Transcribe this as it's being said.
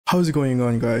How's it going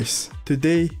on, guys?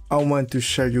 Today I want to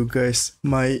share you guys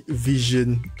my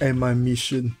vision and my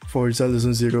mission for Zenless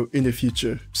Zone Zero in the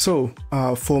future. So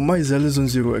for my Zenless Zone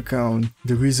Zero account,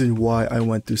 the reason why I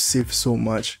want to save so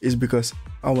much is because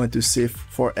I want to save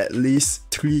for at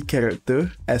least 3 characters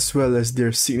as well as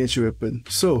their signature weapon.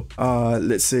 So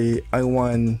let's say I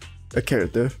want a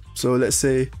character, so let's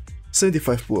say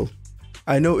 75 pull.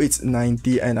 I know it's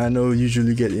 90 and I know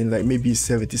usually get in like maybe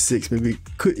 76, maybe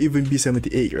could even be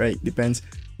 78, right? Depends.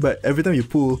 But every time you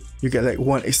pull, you get like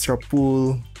 1 extra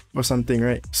pull or something,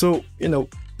 right? So, you know,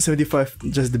 75,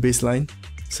 just the baseline,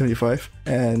 75.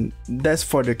 And that's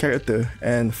for the character.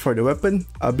 And for the weapon,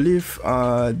 I believe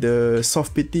the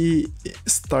soft PT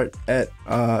start at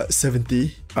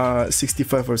 70,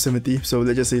 65 or 70. So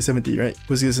let's just say 70, right?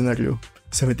 What's the scenario?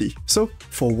 70. So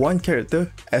for one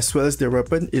character as well as their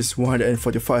weapon is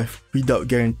 145 without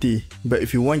guarantee, but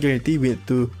if you want guarantee we need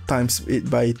to times it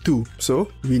by 2, so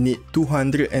we need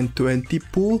 220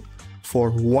 pull for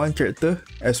one character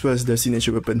as well as their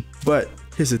signature weapon. But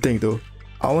here's the thing though,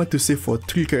 I want to save for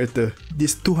 3 characters.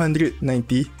 This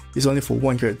 290 is only for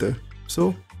one character,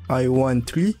 so I want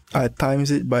 3, I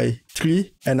times it by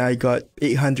 3 and I got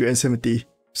 870.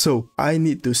 So I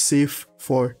need to save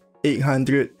for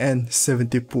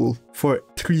 870 pull for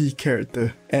 3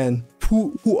 characters. And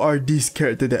who are these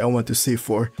characters that I want to save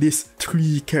for? These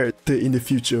 3 characters in the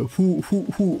future.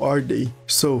 Who are they?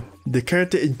 So the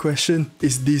character in question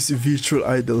is this virtual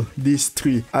idol. These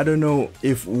 3. I don't know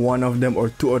if one of them or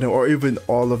 2 of them or even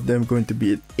all of them going to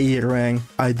be at A rank.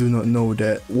 I do not know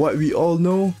that. What we all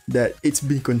know that it's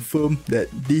been confirmed that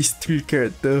these 3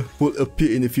 characters will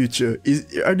appear in the future.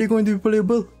 Are they going to be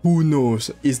playable? Who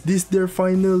knows? Is this their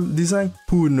final design?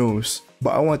 Who knows?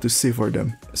 But I want to save for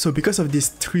them. So because of these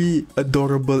 3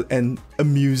 adorable and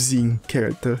amusing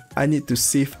characters, I need to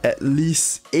save at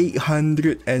least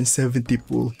 870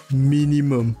 pull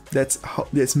minimum.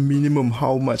 That's minimum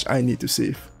how much I need to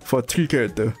save for 3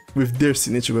 characters with their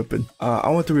signature weapon. I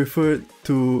want to refer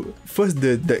to first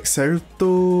the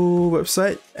Dexerto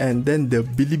website and then the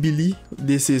bilibili.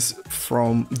 This is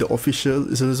from the official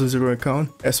Zenless Zone Zero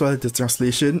account, as well as the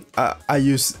translation. I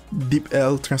use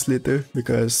DeepL translator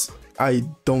because I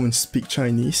don't speak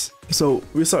Chinese. So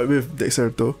we start with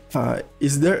Dexerto.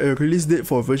 Is there a release date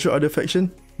for Virtual Other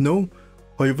Faction? No.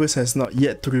 Hoyoverse has not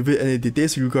yet to reveal any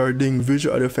details regarding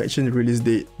Virtual Other Faction release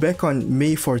date. Back on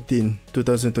May 14,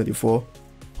 2024,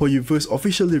 Hoyoverse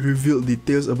officially revealed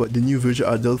details about the new Virtual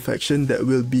Idol faction that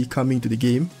will be coming to the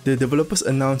game. The developers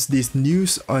announced this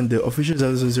news on the official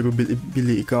Zenless Zone Zero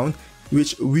bilibili account,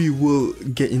 which we will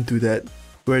get into that,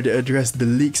 where they addressed the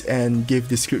leaks and gave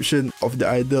description of the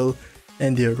idol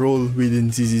and their role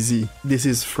within ZZZ. This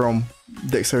is from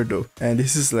Dexerto, and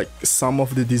this is like some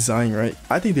of the design, right?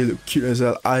 I think they look cute as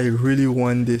well. I really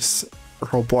want this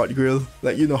robot girl.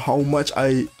 Like, you know how much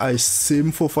I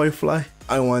sim for Firefly?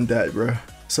 I want that, bro.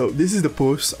 So this is the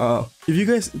post. If you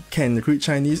guys can read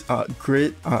Chinese,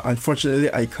 great.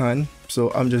 Unfortunately, I can't.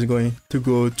 So I'm just going to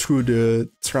go through the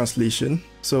translation.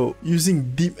 So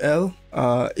using DeepL,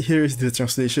 here is the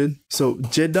translation. So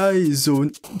Jedi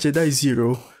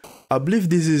Zero. I believe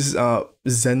this is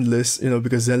Zenless, you know,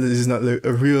 because Zenless is not like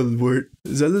a real word.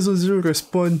 Zenless Zone Zero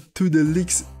respond to the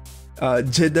leaks.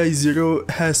 Jedi Zero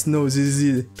has no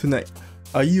ZZ tonight.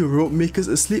 Are you rope makers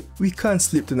asleep? We can't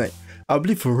sleep tonight. I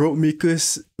believe rope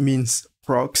makers means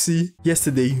proxy.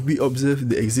 Yesterday, we observed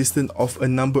the existence of a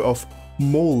number of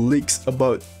mole leaks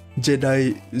about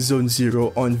Jedi Zone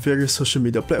Zero on various social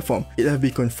media platforms. It has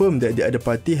been confirmed that the other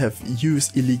party have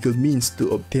used illegal means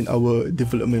to obtain our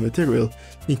development material,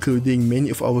 including many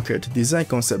of our character design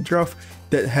concept draft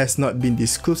that has not been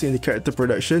disclosed in the character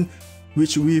production,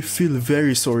 which we feel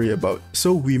very sorry about.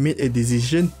 So we made a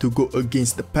decision to go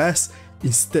against the past.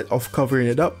 Instead of covering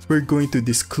it up, we're going to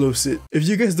disclose it. If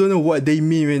you guys don't know what they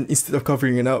mean when instead of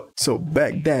covering it up, so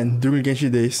back then during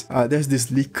Genshin days, there's this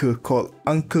leaker called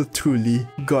Uncle Truly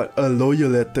got a lawyer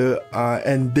letter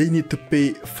and they need to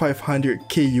pay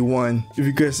 500k yuan. If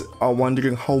you guys are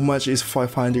wondering how much is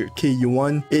 500k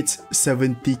yuan, it's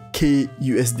 70k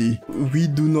USD. We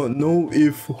do not know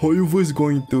if Hoyoverse is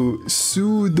going to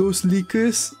sue those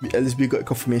leakers. At least we got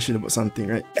confirmation about something,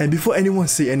 right? And before anyone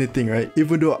say anything, right,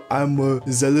 even though I'm a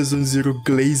Zenless Zone Zero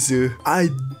glazer, I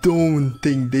don't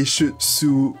think they should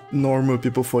sue normal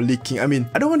people for leaking. I mean,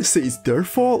 I don't want to say it's their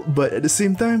fault, but at the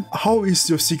same time, how is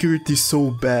your security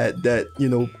so bad that, you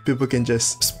know, people can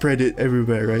just spread it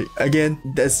everywhere, right? Again,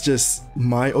 that's just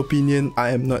my opinion.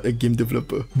 I am not a game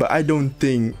developer, but I don't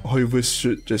think Hoyoverse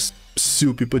should just just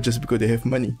sue people just because they have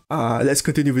money. Let's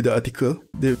continue with the article.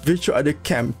 The virtual idol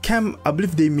cam, I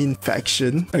believe they mean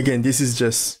faction. Again, this is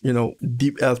just, you know,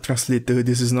 deep L translator.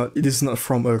 This is not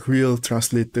from a real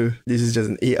translator. This is just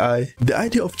an AI. The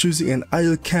idea of choosing an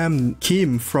idol cam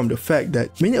came from the fact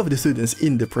that many of the students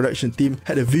in the production team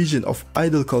had a vision of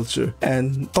idol culture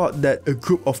and thought that a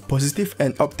group of positive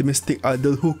and optimistic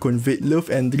idols who conveyed love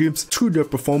and dreams through their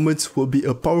performance would be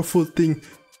a powerful thing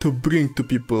to bring to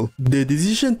people. The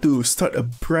decision to start a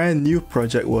brand new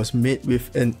project was made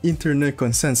with an internal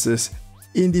consensus.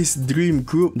 In this dream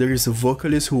group, there is a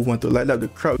vocalist who wants to light up the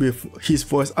crowd with his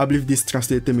voice. I believe this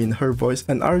translated means her voice.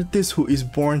 An artist who is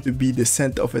born to be the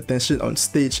center of attention on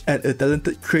stage, and a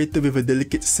talented creator with a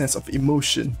delicate sense of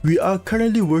emotion. We are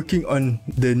currently working on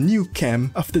the new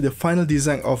cam. After the final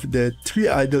design of the 3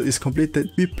 idols is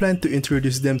completed, we plan to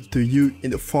introduce them to you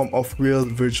in the form of real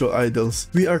virtual idols.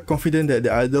 We are confident that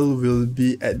the idol will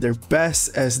be at their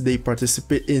best as they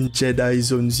participate in Jedi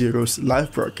Zone Zero's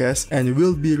live broadcast, and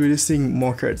will be releasing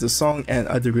more character song and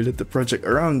other related project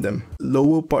around them.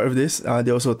 Lower part of this, they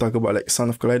also talk about like Son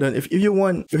of Kalidon. If you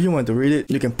want to read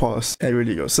it, you can pause and read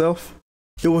it yourself.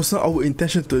 It was not our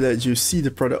intention to let you see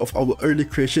the product of our early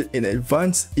creation in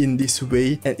advance in this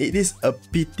way, and it is a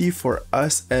pity for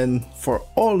us and for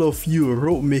all of you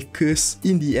rope makers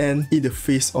in the end. In the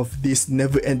face of this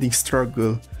never-ending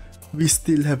struggle, we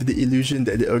still have the illusion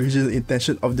that the original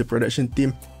intention of the production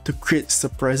team to create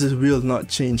surprises will not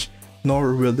change,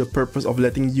 nor will the purpose of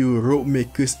letting you rope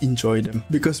makers enjoy them,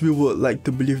 because we would like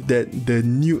to believe that the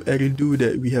new Eridu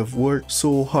that we have worked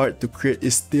so hard to create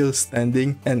is still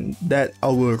standing, and that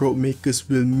our rope makers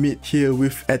will meet here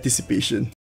with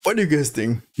anticipation. What do you guys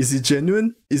think? Is it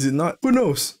genuine? Is it not? Who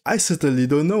knows? I certainly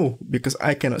don't know because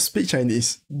I cannot speak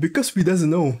Chinese. Because we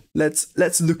doesn't know, let's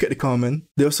look at the comment.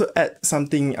 They also add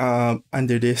something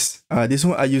under this. This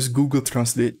one I use Google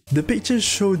Translate. The pictures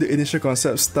show the initial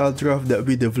concept style draft that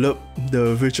we developed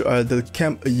the virtual idol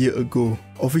camp a year ago.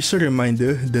 Official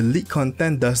reminder, the leaked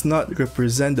content does not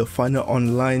represent the final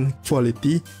online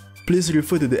quality. Please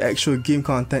refer to the actual game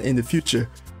content in the future.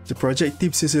 The project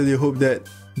team sincerely hope that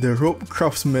the rope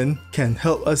craftsmen can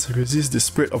help us resist the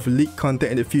spread of leaked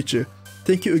content in the future.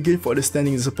 Thank you again for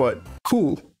understanding and support.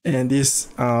 Cool. And this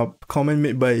comment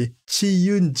made by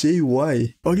Chiyun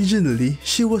JY. Originally,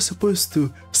 she was supposed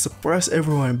to surprise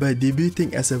everyone by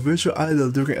debuting as a virtual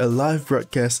idol during a live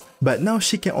broadcast, but now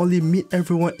she can only meet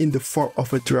everyone in the form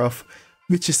of a draft,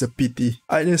 which is a pity.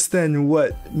 I understand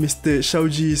what Mr.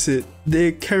 Shaoji said.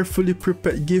 Their carefully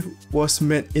prepared gift was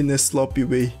meant in a sloppy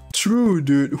way. True,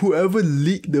 dude. Whoever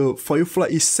leaked the Firefly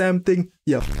is Sam thing,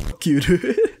 yeah, fuck you,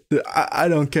 dude. I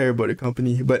don't care about the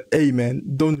company, but hey man,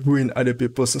 don't ruin other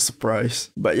people's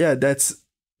surprise. But yeah, that's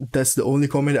the only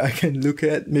comment that I can look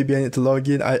at. Maybe I need to log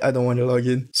in. I don't want to log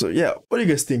in. So yeah, what do you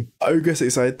guys think? Are you guys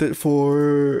excited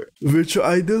for Virtual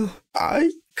Idol?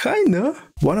 Kinda.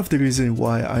 One of the reasons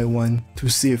why I want to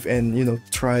save and, you know,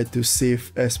 try to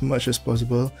save as much as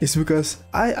possible is because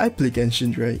I play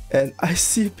Genshin, right? And I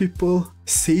see people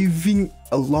saving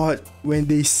a lot when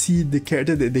they see the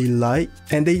character that they like,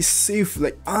 and they save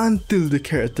like until the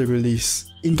character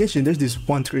release. In Genshin, there's this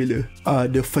one trailer,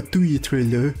 the Fatui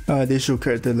trailer. They show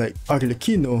character like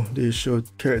Arlecchino, they show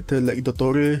character like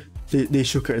Dottore, they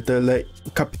show character like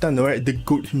Capitano, right? The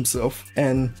goat himself.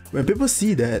 And when people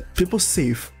see that, people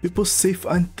save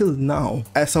until now.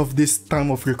 As of this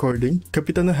time of recording,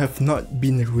 Capitano have not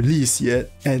been released yet,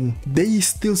 and they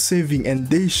still saving, and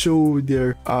they show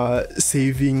their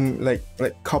saving like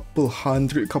couple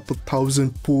hundred, couple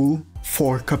thousand pool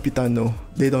for Capitano.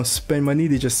 They don't spend money,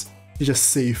 they just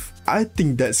save. I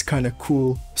think that's kind of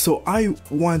cool, so I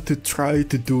want to try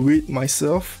to do it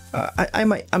myself. I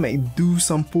might do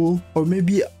some pull, or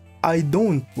maybe I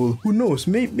don't pull. Who knows?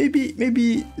 Maybe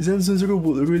Zenless Zone Zero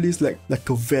will release like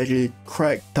a very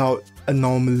cracked out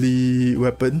anomaly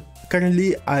weapon.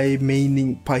 Currently, I'm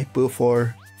maining Piper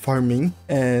for farming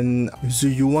and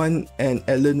Zuyuan and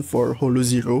Ellen for Holo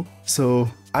Zero, so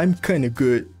I'm kind of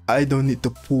good. I don't need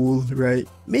to pull, right?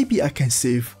 Maybe I can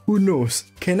save. Who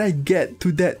knows? Can I get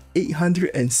to that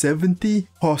 870?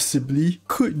 Possibly.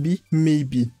 Could be.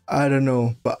 Maybe. I don't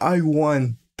know. But I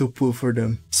want to pull for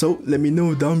them. So let me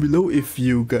know down below if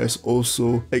you guys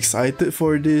also excited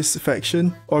for this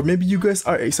faction, or maybe you guys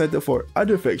are excited for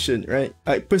other faction, right?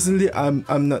 Like personally, I'm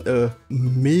not a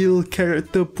male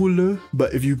character puller,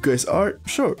 but if you guys are,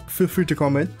 sure, feel free to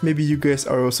comment. Maybe you guys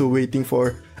are also waiting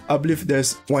for, I believe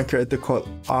there's one character called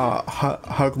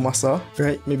Harumasa,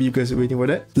 right? Maybe you guys are waiting for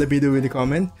that. Let me know in the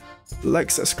comment. Like,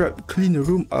 subscribe, clean the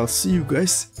room. I'll see you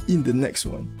guys in the next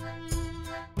one.